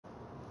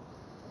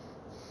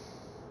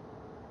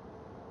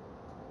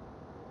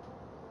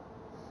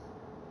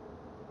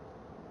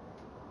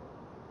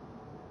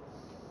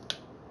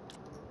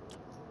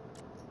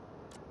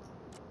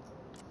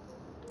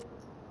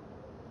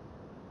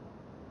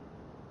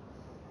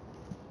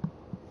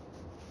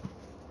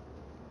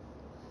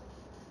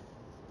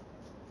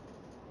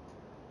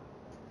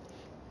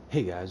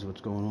Hey guys,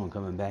 what's going on?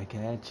 Coming back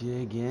at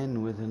you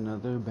again with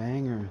another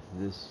banger.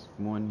 This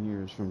one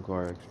here is from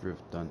CarX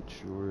Drift. Not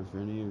sure if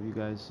any of you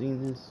guys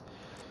seen this.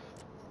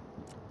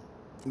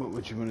 But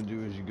what you want to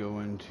do is you go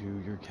into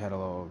your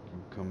catalog,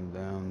 you come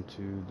down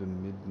to the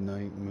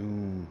Midnight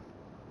Moon.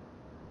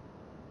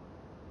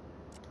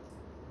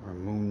 Or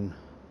Moon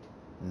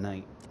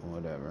Night,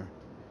 whatever.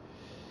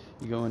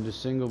 You go into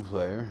single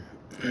player.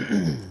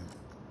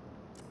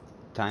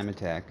 Time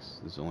attacks.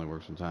 This only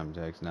works with time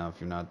attacks. Now,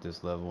 if you're not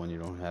this level and you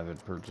don't have it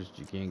purchased,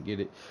 you can't get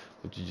it.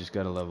 But you just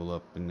gotta level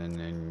up, and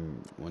then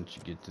once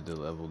you get to the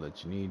level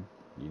that you need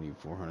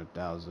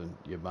 400,000.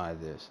 You buy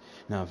this.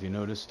 Now, if you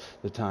notice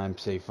the time,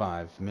 say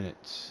 5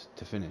 minutes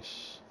to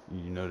finish.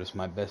 You notice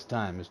my best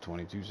time is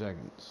 22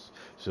 seconds.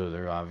 So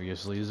there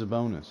obviously is a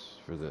bonus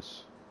for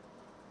this.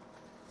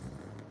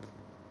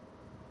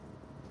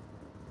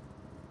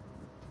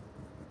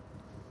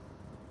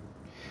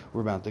 We're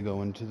about to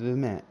go into the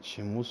match,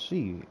 and we'll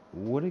see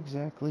what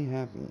exactly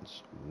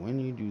happens when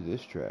you do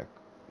this track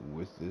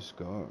with this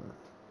car.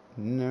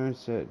 No, I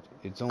said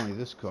it's only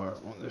this car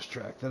on this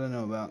track that I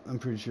know about. I'm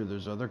pretty sure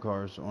there's other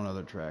cars on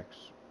other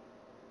tracks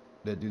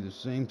that do the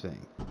same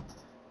thing.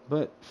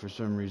 But for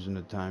some reason,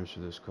 the times for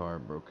this car are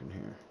broken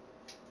here.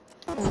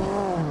 So this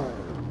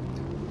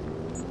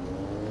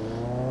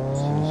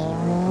is a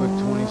real quick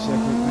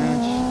 20-second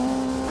match.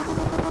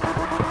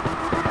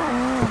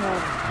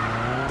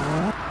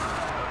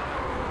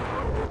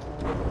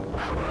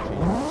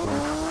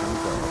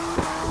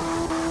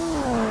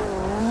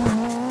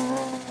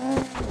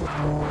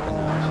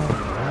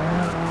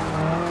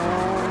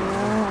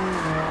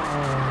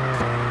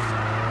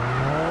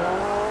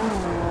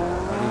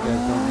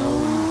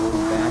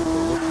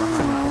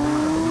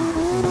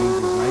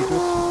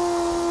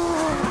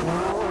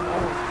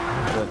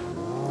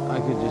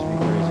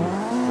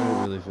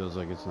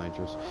 It's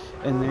nitrous.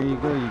 And there you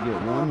go, you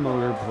get one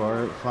motor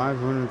part,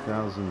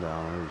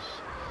 $500,000,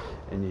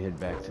 and you head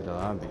back to the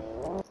lobby.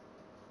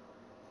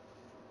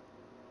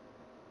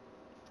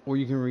 Or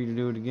you can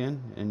redo it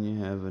again, and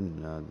you have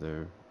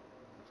another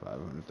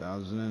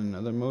 500,000 and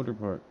another motor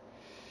part.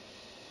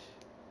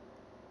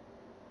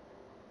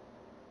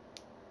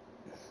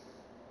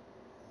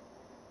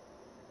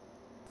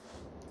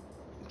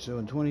 So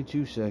in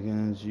 22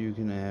 seconds, you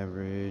can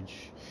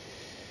average,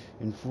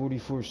 in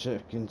 44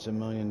 seconds, $1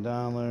 million.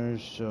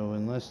 So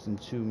in less than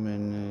 2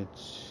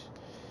 minutes,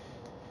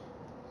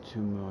 2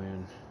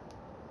 million.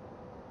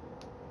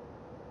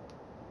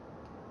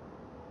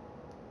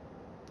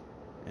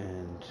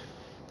 And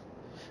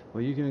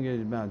well, you can get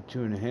about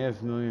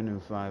 2.5 million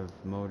and 5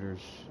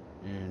 motors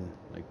in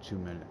like 2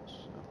 minutes.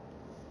 So.